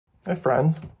Hey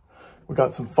friends, we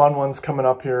got some fun ones coming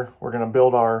up here. We're going to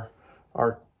build our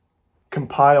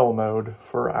compile mode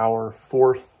for our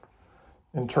fourth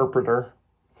interpreter.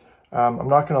 I'm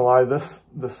not going to lie,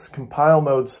 this compile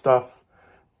mode stuff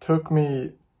took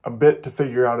me a bit to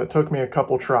figure out. It took me a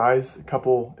couple tries, a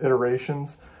couple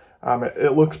iterations.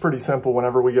 It looks pretty simple.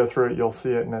 Whenever we go through it, you'll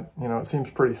see it, and it seems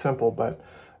pretty simple, but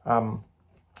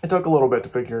it took a little bit to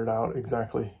figure it out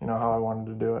exactly, how I wanted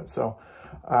to do it. So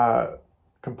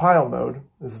compile mode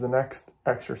is the next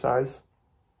exercise.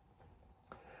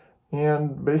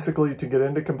 And basically, to get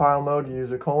into compile mode, you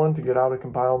use a colon. To get out of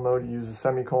compile mode, you use a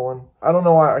semicolon. I don't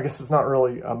know why. I guess it's not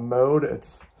really a mode.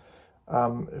 It's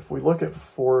if we look at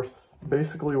fourth,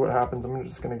 basically what happens, I'm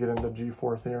just going to get into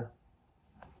G4 here.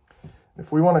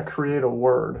 If we want to create a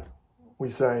word, we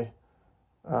say,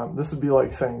 this would be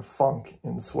like saying func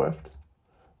in Swift.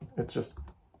 It's just,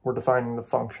 we're defining the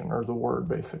function or the word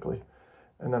basically.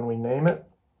 And then we name it.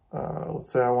 Let's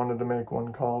say I wanted to make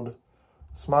one called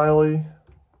smiley.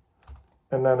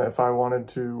 And then if I wanted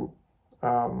to,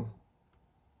 I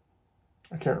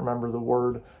can't remember the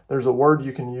word. There's a word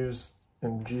you can use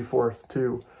in G4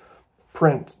 to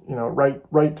print,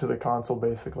 right to the console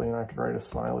basically. And I could write a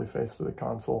smiley face to the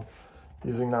console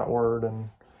using that word. And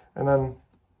then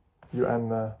you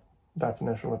end the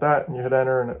definition with that and you hit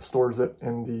enter and it stores it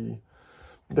in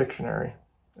the dictionary.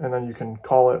 And then you can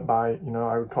call it by,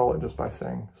 I would call it just by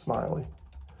saying smiley.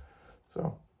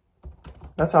 So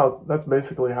that's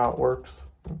basically how it works.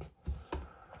 Oops.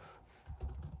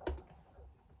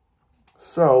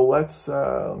 So let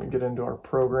me get into our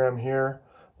program here.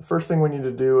 The first thing we need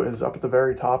to do is up at the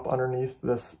very top underneath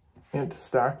this int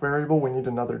stack variable, we need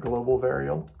another global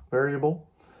variable.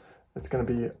 It's going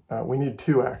to be, we need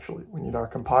two actually. We need our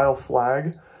compile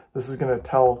flag. This is going to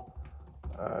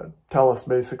tell us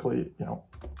basically,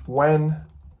 when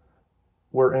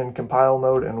we're in compile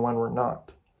mode and when we're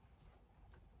not.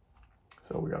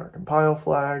 So we got our compile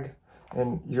flag,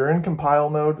 and you're in compile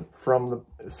mode from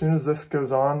as soon as this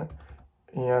goes on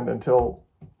and until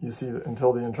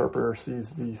the interpreter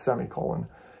sees the semicolon.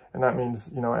 And that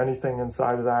means, anything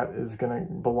inside of that is going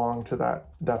to belong to that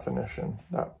definition,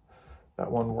 that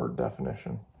one word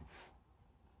definition.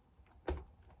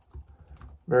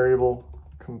 Variable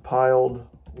compiled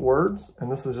words,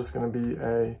 and this is just going to be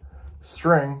a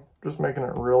string, just making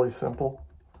it really simple.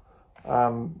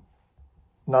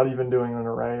 Not even doing an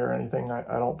array or anything,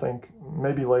 I don't think.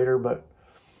 Maybe later, but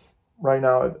right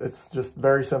now it's just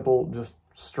very simple, just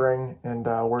string, and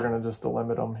we're going to just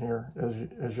delimit them here,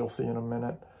 as you'll see in a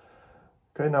minute.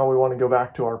 Okay, now we want to go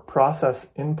back to our process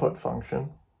input function.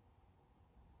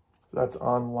 So that's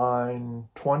on line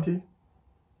 20.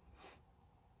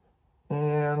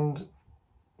 And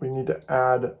we need to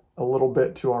add a little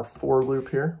bit to our for loop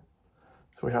here.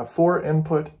 So we have for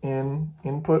input in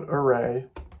input array.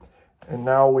 And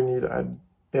now we need an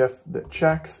if that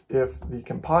checks if the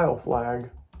compile flag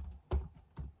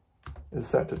is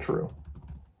set to true.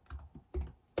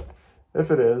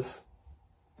 If it is,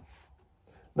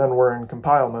 then we're in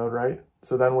compile mode, right?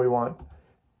 So then we want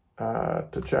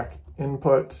to check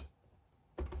input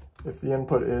if the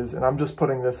input is, and I'm just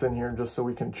putting this in here just so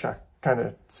we can check, kind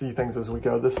of see things as we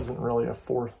go. This isn't really a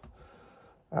fourth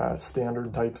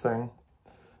standard type thing.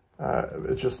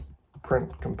 It's just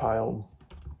print compiled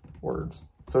words.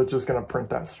 So it's just going to print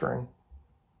that string.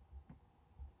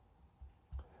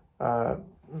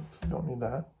 Oops, don't need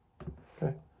that.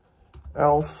 Okay.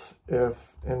 Else if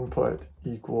input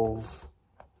equals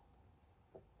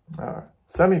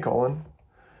semicolon.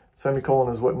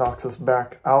 Semicolon is what knocks us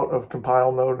back out of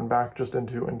compile mode and back just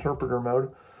into interpreter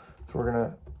mode. So we're going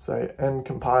to say end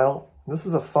compile. This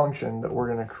is a function that we're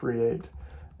going to create,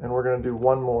 and we're going to do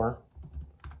one more.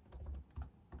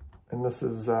 And this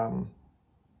is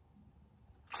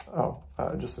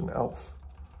just an else.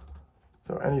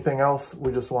 So anything else,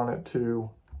 we just want it to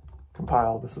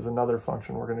compile. This is another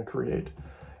function we're going to create.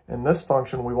 In this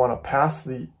function, we want to pass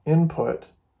the input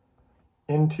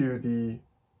into the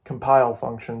compile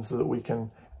function so that we can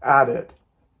add it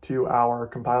to our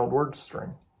compiled word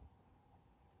string.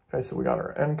 Okay, so we got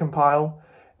our end compile,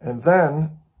 and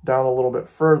then down a little bit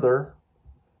further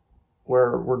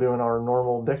where we're doing our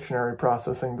normal dictionary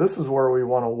processing, this is where we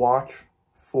want to watch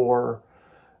for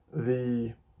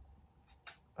the,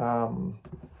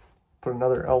 put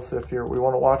another else if here, we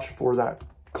want to watch for that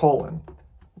colon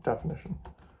definition.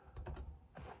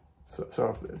 So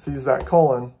if it sees that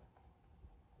colon,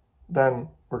 then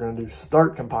we're going to do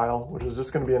start compile, which is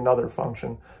just going to be another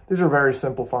function. These are very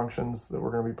simple functions that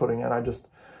we're going to be putting in. I just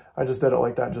did it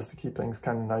like that just to keep things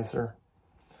kind of nicer.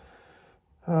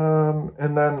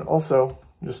 And then also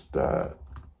just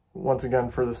once again,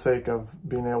 for the sake of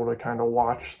being able to kind of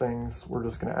watch things, we're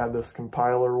just going to add this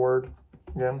compiler word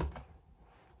again,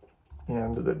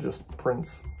 and that just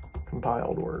prints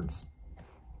compiled words.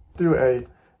 Do a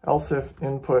else if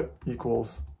input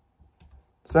equals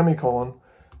semicolon.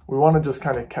 We want to just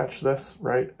kind of catch this,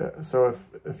 right? So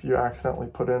if you accidentally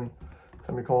put in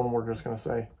semicolon, we're just going to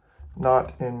say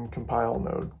not in compile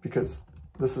mode, because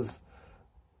this is,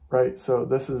 right? So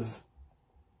this is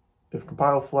if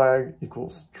compile flag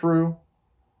equals true,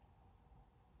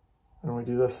 and we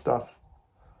do this stuff.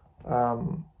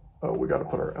 Oh, we got to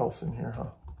put our else in here,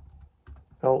 huh?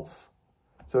 Else.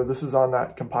 So this is on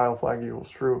that compile flag equals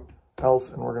true, else,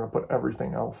 and we're going to put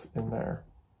everything else in there.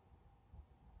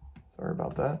 Sorry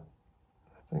about that.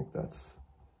 I think that's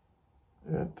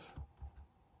it.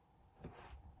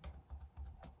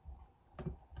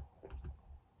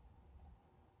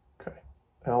 Okay,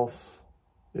 else,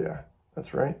 yeah,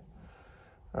 that's right.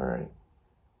 All right,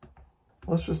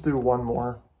 let's just do one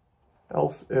more.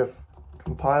 Else if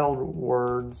compiled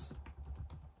words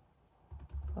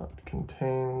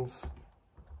contains,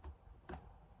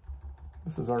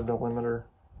 this is our delimiter,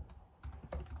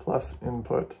 plus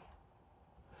input.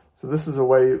 So this is a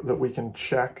way that we can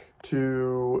check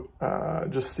to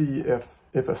just see if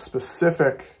a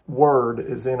specific word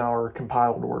is in our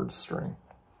compiled words string.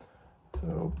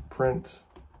 So print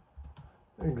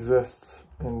exists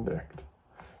in dict.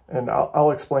 And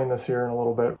I'll explain this here in a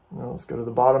little bit. Now let's go to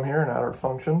the bottom here and add our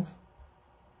functions.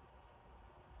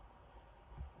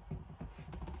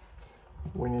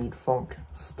 We need func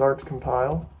start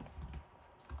compile.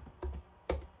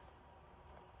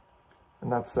 And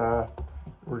that's,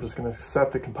 we're just going to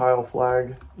set the compile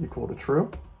flag equal to true.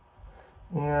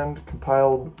 And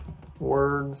compiled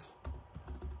words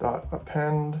dot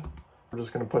append. We're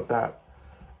just going to put that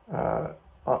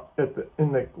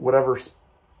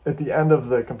at the end of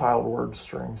the compiled word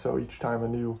string. So each time a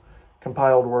new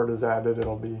compiled word is added,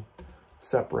 it'll be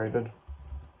separated.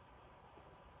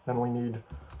 Then we need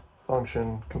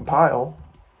function compile,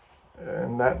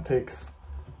 and that takes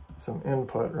some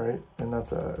input, right? And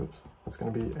that's that's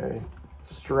going to be a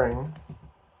string.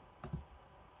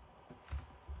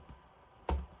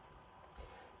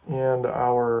 And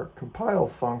our compile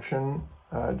function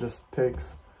just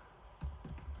takes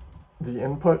the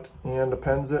input and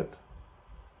appends it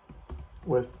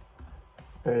with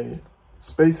a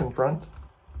space in front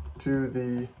to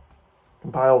the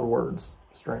compiled words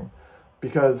string.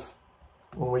 Because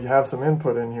when we have some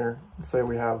input in here, let's say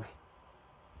we have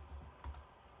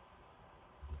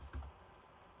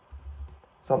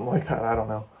something like that, I don't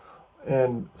know.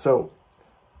 And so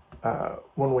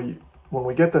when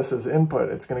we get this as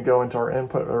input, it's going to go into our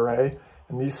input array,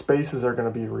 and these spaces are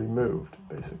going to be removed,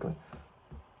 basically.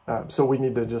 So we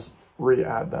need to just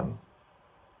re-add them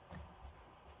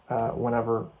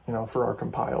whenever, for our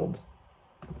compiled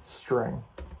string.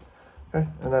 Okay,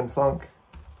 and then func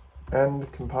end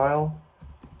compile.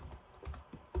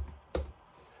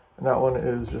 And that one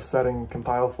is just setting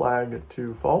compile flag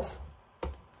to false.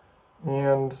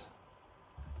 And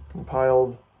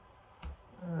compiled,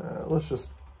 let's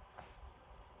just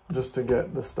to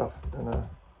get this stuff in a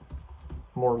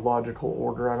more logical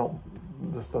order.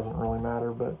 This doesn't really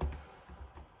matter, but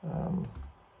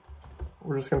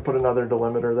we're just going to put another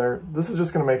delimiter there. This is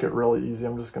just going to make it really easy.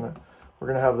 We're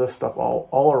going to have this stuff,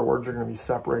 all our words are going to be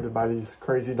separated by these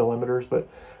crazy delimiters, but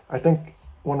I think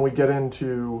when we get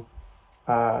into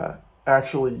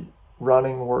actually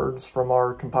running words from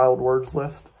our compiled words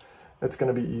list, it's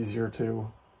going to be easier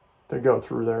to go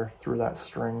through that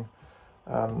string,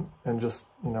 and just,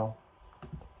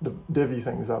 divvy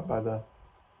things up by the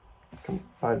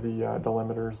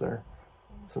delimiters there,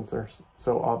 since they're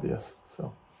so obvious.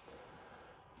 So,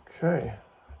 okay,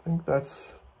 I think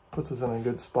that's puts us in a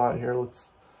good spot here. Let's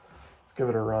give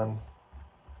it a run.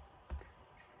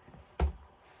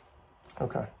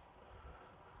 Okay.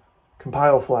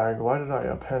 Compile flag. Why did I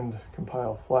append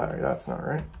compile flag? That's not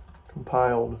right.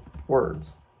 Compiled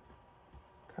words.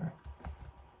 Okay.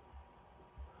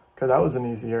 Okay, that was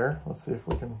an easy error. Let's see if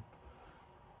we can.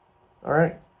 All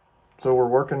right. So we're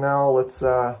working now. Let's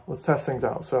test things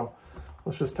out. So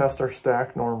let's just test our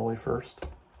stack normally first.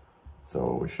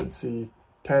 So we should see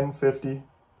 10, 50,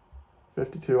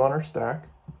 52 on our stack.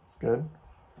 That's good.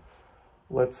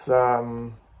 Let's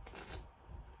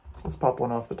pop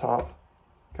one off the top.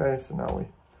 Okay, so now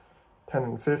 10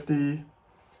 and 50.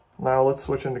 Now let's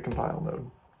switch into compile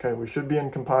mode. Okay, we should be in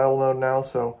compile mode now,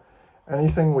 so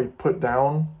anything we put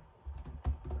down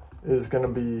is going to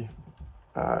be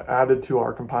added to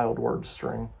our compiled words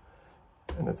string,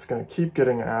 and it's going to keep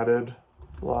getting added,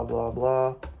 blah, blah,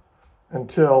 blah,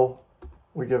 until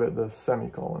we give it the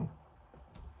semicolon.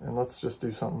 And let's just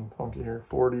do something funky here.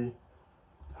 40,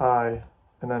 high,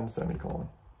 and then semicolon.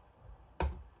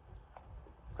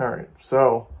 All right,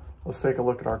 so let's take a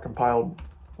look at our compiled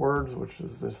words, which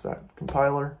is just that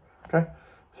compiler. Okay,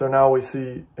 so now we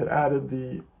see it added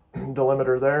the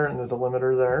delimiter there and the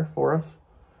delimiter there for us.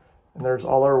 And there's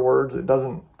all our words. It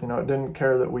doesn't, it didn't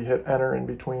care that we hit enter in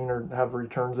between or have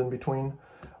returns in between.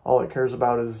 All it cares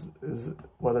about is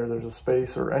whether there's a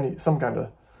space or some kind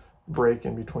of break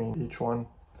in between each one.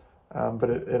 But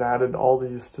it added all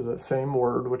these to the same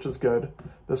word, which is good.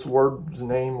 This word's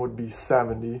name would be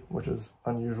 70, which is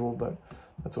unusual, but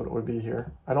that's what it would be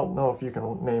here. I don't know if you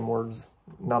can name words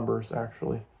numbers,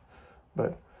 actually,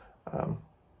 but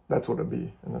that's what it'd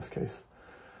be in this case.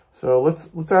 So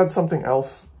let's add something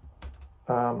else.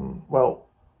 Well,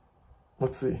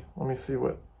 let's see. Let me see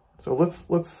what. So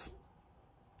let's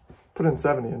put in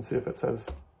 70 and see if it says.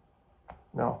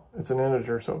 No, it's an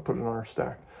integer, so put it on our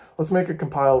stack. Let's make a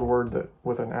compiled word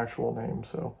with an actual name.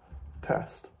 So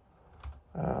test,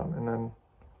 and then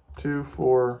 2,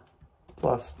 4,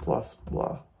 plus, plus,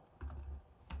 blah.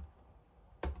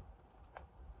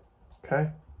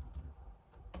 Okay.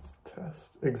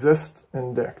 Test exist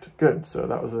and dict. Good. So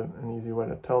that was an easy way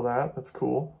to tell that. That's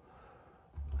cool.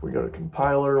 If we go to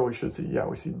compiler, we should see, yeah,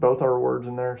 we see both our words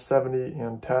in there, 70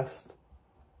 and test.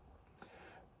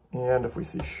 And if we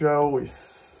see show, we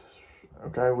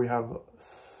have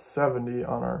 70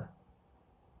 on our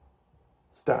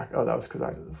stack. Oh, that was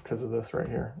because of this right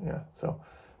here. Yeah. So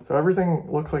everything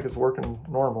looks like it's working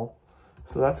normal.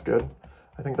 So that's good.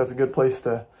 I think that's a good place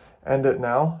to end it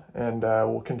now, and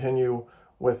we'll continue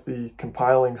with the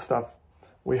compiling stuff.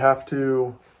 We have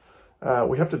to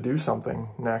do something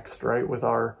next, right? With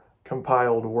our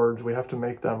compiled words, we have to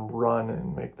make them run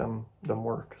and make them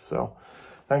work. So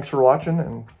thanks for watching,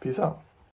 and peace out.